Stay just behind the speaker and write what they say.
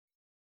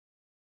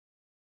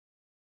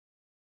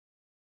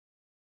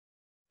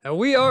And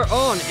we are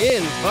on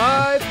in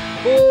 5,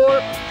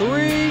 4, 3.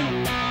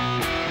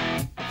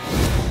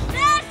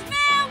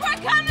 Nashville, we're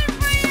coming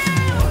for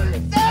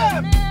you!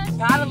 Sam!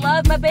 Gotta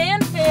love my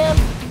band, Phil.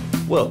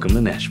 Welcome to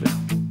Nashville.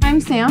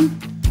 I'm Sam.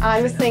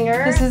 I'm a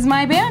singer. This is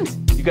my band.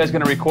 You guys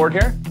gonna record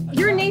here?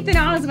 You're Nathan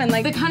Osmond,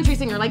 like the country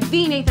singer, like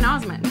the Nathan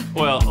Osmond.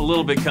 Well, a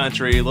little bit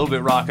country, a little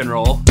bit rock and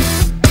roll.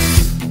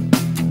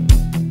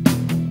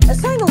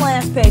 Assign the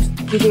last page.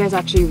 Did you guys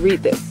actually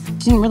read this?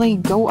 Didn't really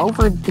go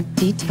over the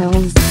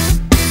details.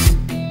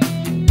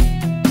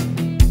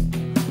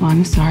 Oh,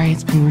 I'm sorry,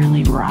 it's been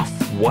really rough.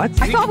 What?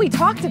 I thought we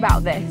talked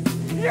about this.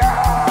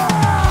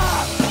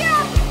 Yeah,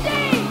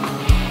 Steve!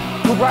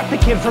 Who brought the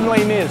kid from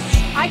Les Mis?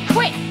 I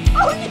quit.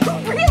 Oh, you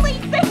really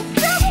think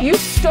so? You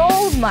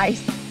stole my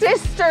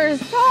sister's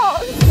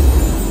song.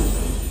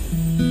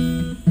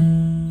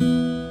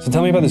 So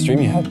tell me about this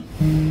dream you had.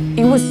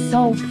 It was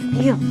so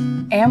real.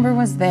 Amber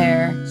was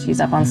there. She's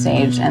up on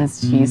stage and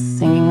she's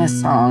singing this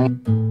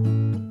song.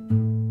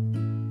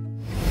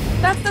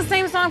 That's the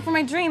same song from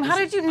my dream. How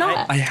did you know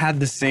that? I had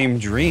the same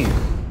dream.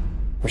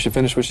 We should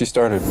finish what she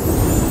started.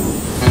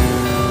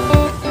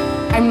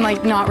 I'm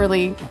like not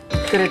really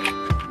good at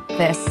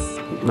this.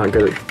 Not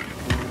good at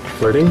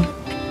flirting?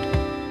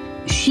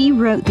 She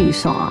wrote these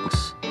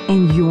songs,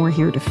 and you're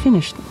here to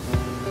finish them.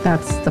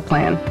 That's the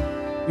plan.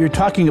 You're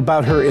talking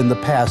about her in the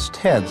past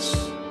tense.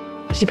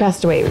 She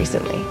passed away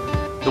recently.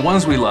 The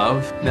ones we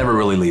love never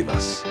really leave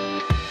us.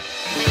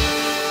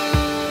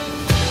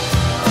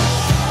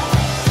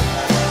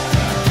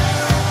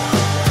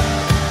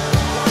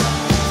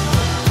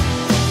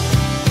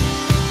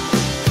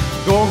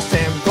 Go,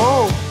 Sam,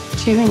 go!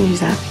 Do you think she's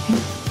happy?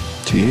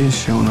 She is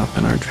showing up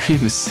in our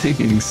dreams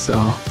singing,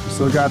 so.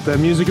 Still got the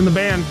music in the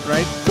band,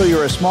 right? So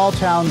you're a small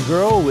town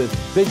girl with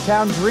big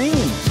town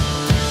dreams.